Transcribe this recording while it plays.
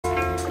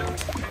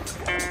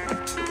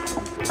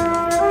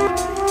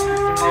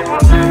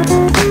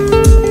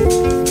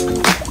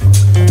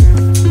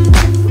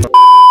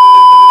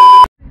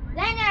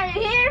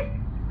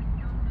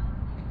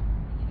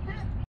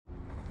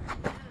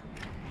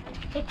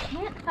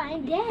Can't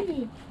find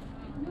Danny.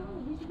 No,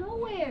 he's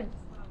nowhere.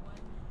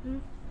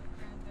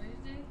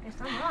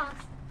 Guess I'm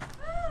lost.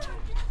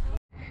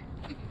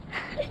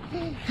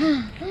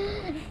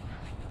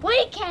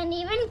 We can't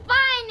even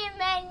find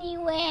him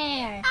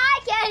anywhere. I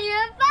can't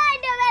even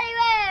find him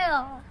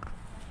anywhere.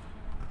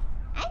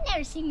 I've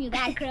never seen you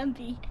that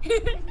grumpy.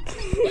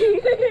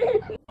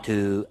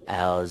 2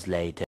 hours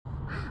later.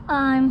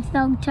 I'm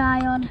so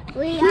tired.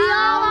 We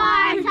all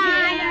are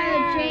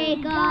tired,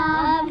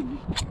 Jacob.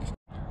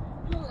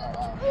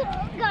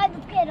 Guys,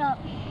 let's get up.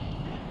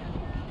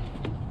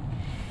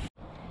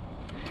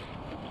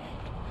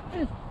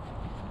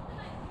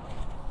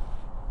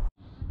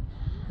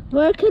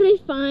 Where could we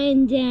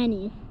find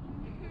Danny?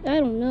 I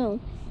don't know.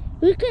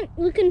 We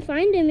can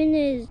find him in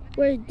his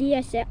where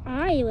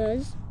DSI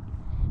was.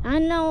 I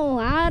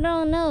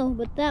don't know,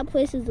 but that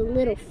place is a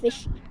little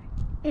fishy.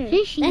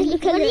 Fishy?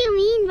 What do you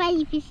mean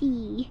by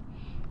fishy?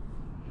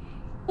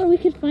 Or we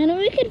could find him.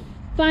 We could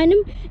find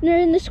him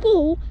in the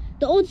school,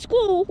 the old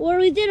school where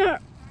we did our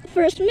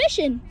first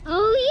mission.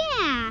 Oh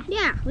yeah.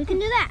 Yeah, we can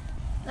do that.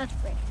 That's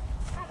great.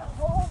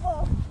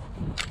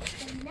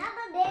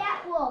 Another day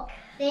at work.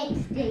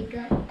 Thanks,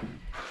 Jacob.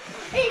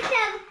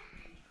 Except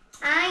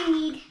I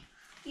need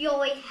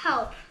your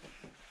help.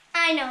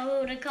 I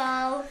know who to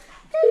call.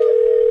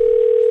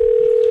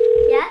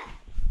 Yeah?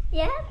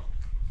 Yeah?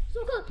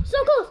 So close,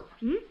 so close.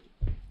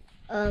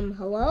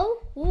 Hello?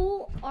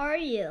 Who are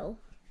you?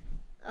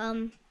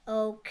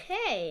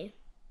 Okay.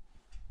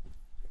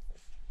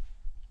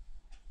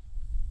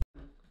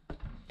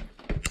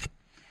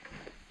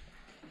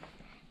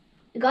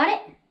 You got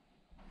it?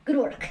 Good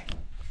work.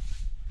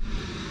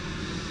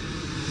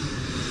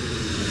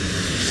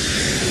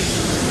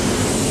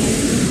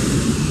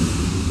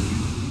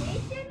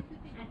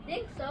 I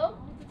think so.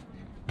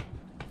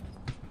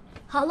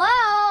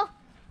 Hello?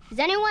 Is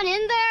anyone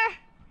in there?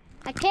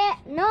 I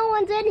can't, no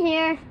one's in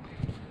here.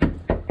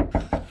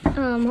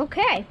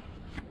 Okay.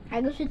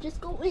 I guess we should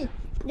just go in.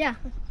 Yeah.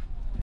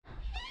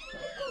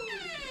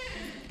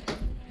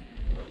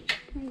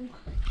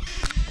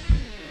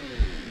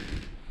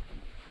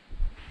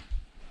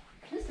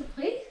 Is this the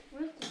place?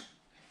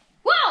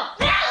 Whoa!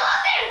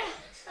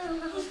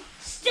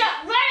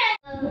 Stop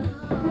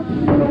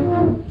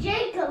running!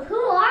 Jacob, who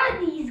are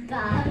these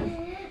guys?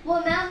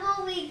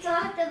 Remember we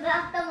talked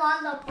about them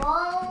on the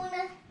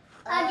phone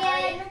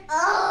again?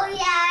 Oh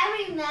yeah,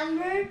 I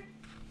remember.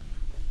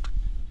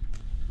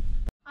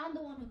 I'm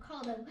the one who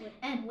called them.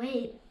 And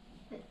wait.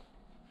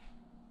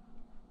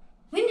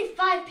 We need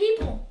 5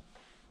 people.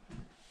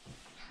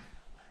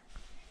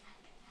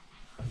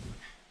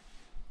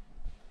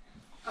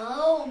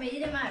 Oh,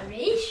 made them at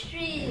Race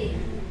Street.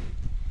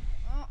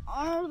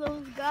 All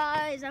those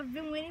guys. I've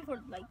been waiting for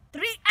like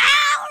 3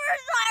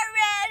 hours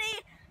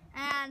already.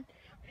 And,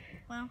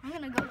 well, I'm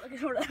gonna go look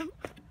for them.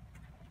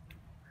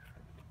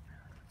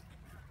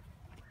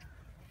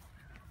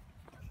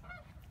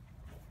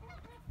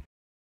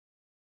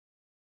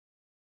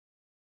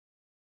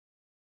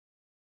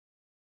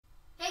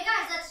 Hey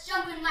guys, let's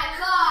jump in my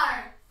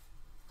car.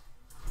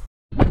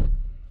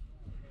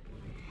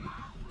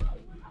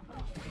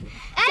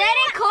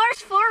 Setting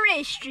course for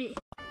Race Street.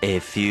 A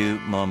few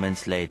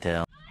moments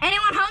later.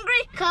 Anyone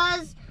hungry?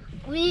 Cause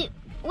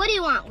what do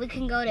you want? We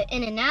can go to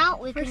In-N-Out.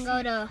 We can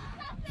go to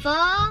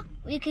Pho.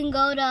 We can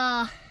go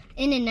to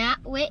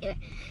In-N-Out. Wait.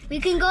 We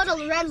can go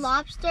to Red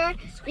Lobster.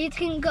 We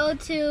can go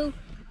to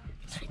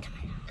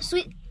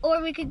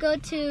or we could go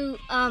to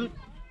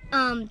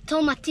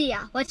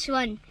Tomatia. Which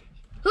one?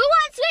 Who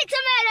wants sweet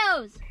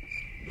tomatoes?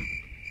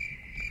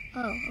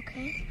 Oh,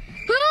 okay.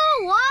 Who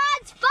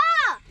wants pho?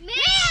 Me!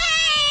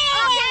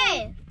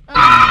 Okay.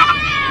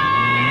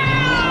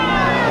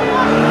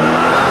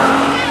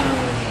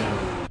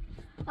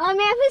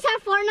 May I please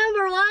have 4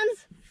 number 1s?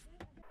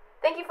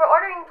 Thank you for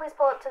ordering. Please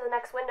pull up to the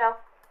next window.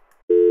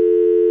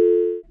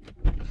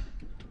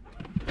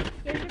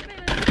 Here's your food.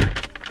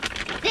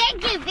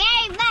 Thank you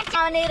very much.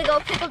 I need to go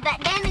pick up that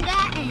Danny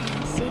guy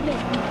and see you.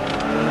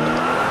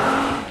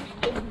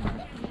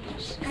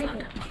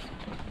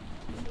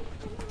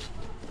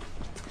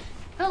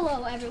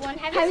 Hello everyone.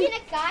 Have you seen a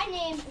guy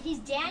named, he's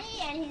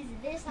Danny and he's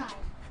this high?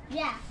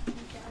 Yeah.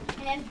 And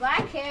he has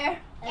black hair.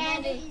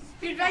 And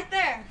he's right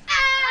there.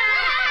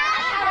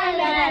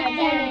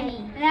 Danny.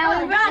 Now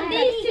we brought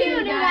these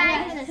 2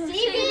 guys to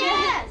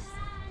CVS.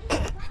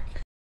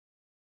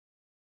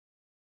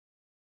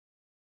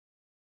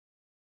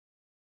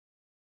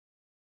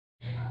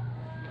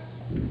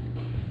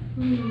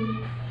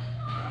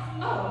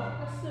 Oh,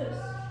 what's this?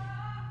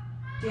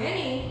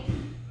 Danny?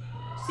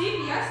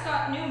 CVS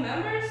got new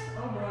members?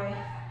 Oh boy.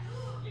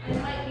 I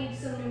might need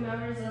some new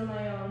members on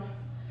my own.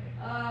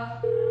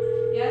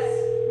 Yes?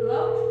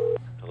 Hello?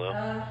 Hello?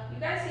 You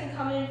guys can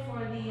come in for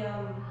the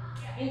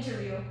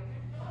interview.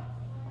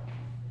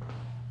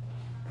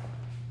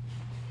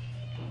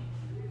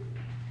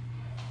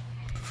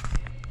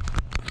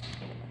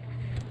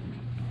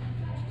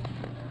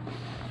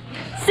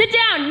 Sit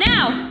down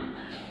now!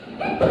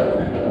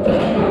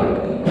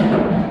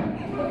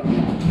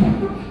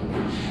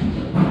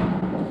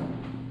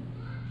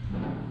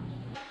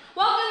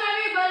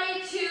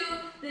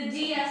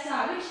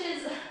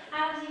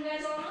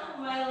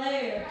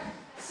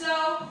 So,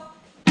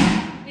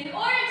 in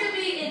order to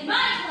be in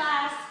my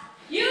class,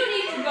 you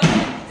need to go to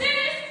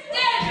serious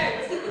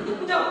standards.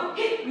 Don't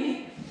hit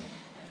me.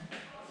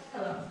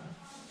 Hello.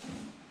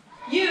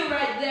 You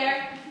right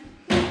there.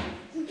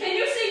 Can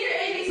you sing your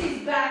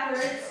ABCs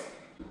backwards?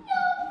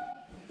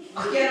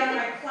 No. Get on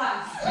my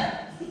class.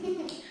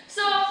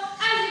 So,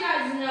 as you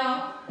guys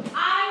know,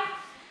 I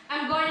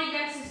am going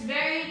against this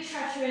very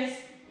treacherous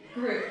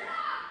group.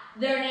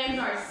 Their names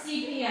are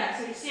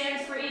CPS, which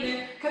stands for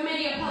either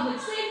Committee of Public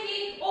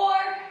Safety or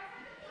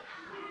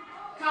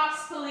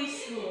Cops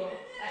Police School.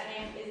 That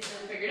name is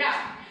still figured out.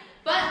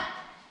 But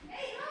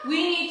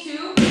we need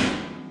to,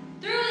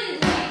 through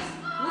these weeks,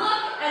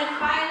 look and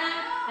find them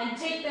and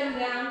take them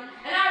down.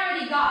 And I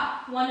already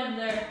got one of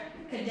their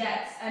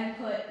cadets and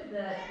put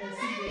the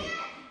secret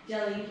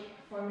jelly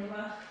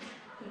formula,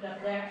 put it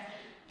up there.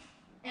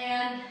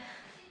 And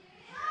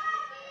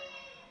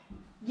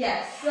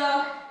yes,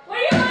 so what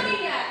are you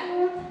looking at?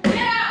 Get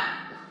out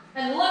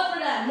and look for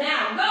them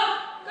now. Go,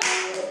 go,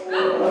 go.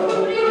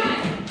 What are you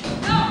doing?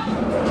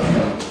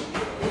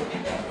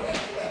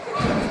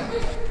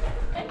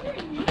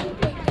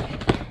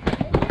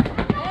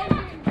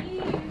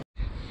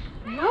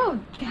 No,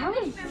 that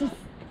was just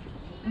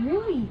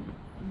really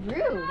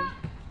rude.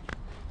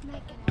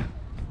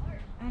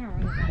 I don't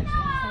really like this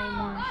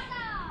anymore.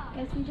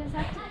 Guess we just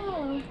have to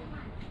follow.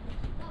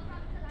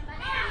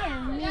 Yeah,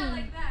 me.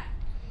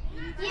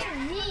 Yeah,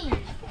 me.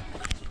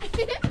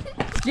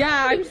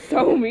 Yeah, I'm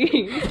so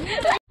mean. Hey,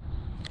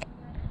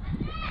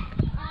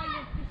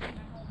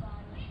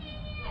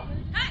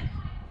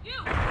 you!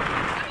 What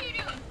are you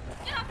doing?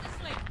 Get off the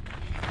slate.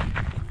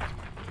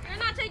 You're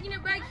not taking a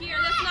break here.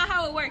 That's not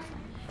how it works.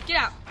 Get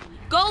out.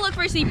 Go look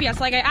for CPS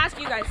like I asked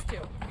you guys to.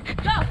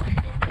 Go!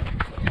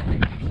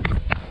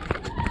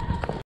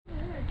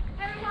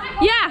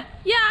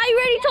 Yeah, I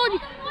already told you.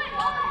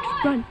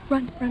 Run,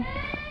 run, run.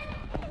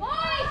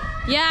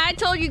 Yeah, I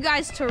told you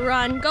guys to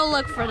run. Go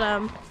look for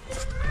them.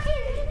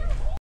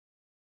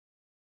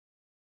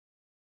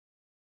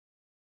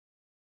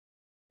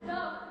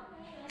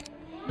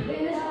 In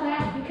this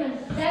class, because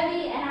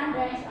Debbie and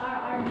Andres are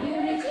our new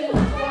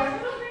nicknames for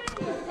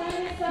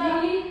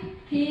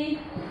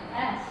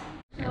CPS.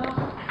 So,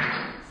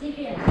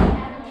 CPS.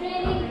 And the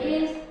training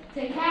is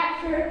to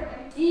capture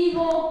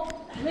evil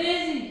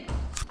Lizzie.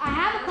 I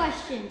have a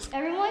question.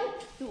 Everyone,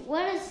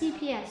 what is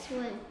CPS?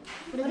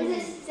 What does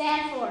it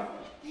stand for?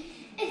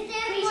 It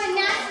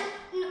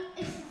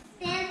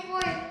stands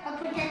for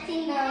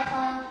protecting the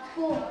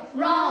school.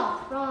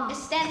 Wrong. It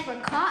stands for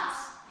cops.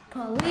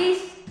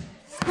 Police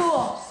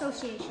School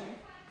Association.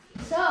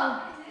 So,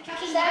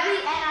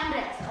 Debbie and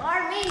Andres,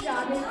 our main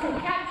job is to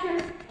capture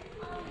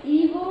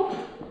evil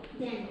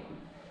Daniel.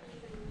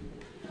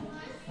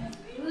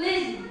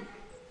 Lizzie.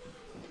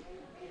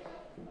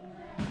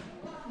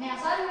 Now,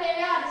 something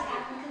really odd has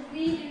happened because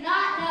we do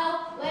not know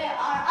where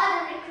our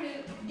other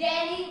recruit,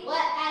 Danny,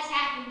 what has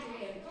happened to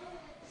him.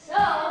 So,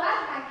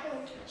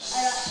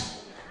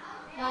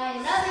 by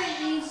another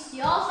use,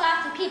 you also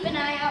have to keep an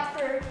eye out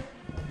for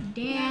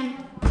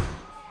Dan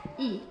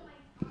E.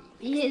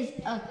 He is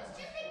a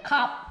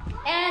cop,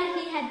 and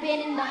he had been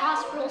in the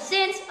hospital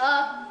since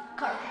a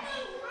car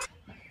crash.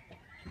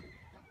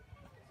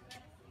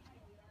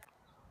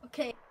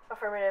 Okay.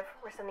 Affirmative.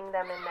 We're sending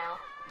them in now.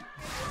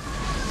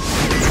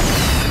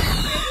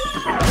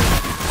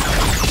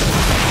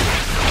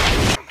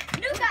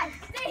 You guys,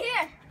 stay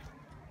here.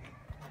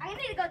 I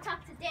need to go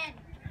talk to Dan.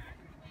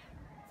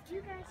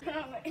 You guys.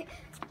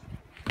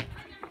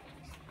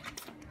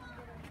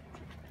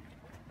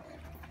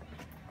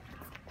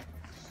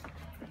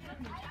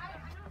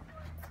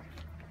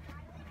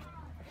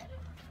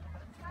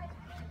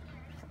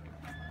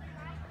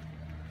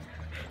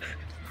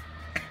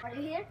 Are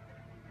you here?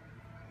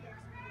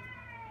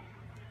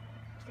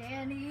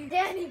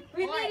 Danny,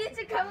 we need you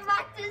to come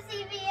back to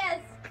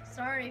CPS.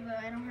 Sorry, but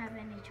I don't have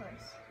any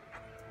choice.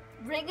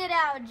 Bring it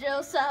out,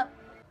 Joseph.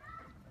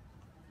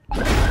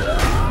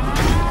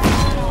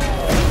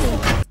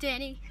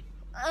 Danny.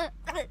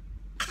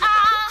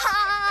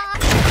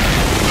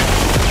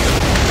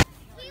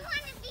 We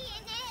want to be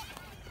in it.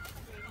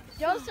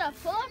 Joseph,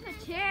 pull up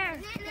a chair.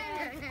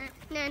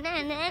 No.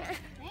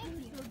 Thank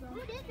you. Who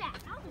did that?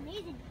 That was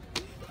amazing.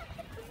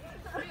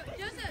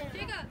 Joseph,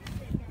 Jacob.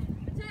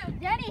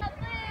 Danny.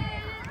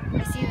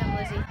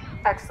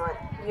 Excellent.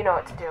 You know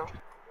what to do.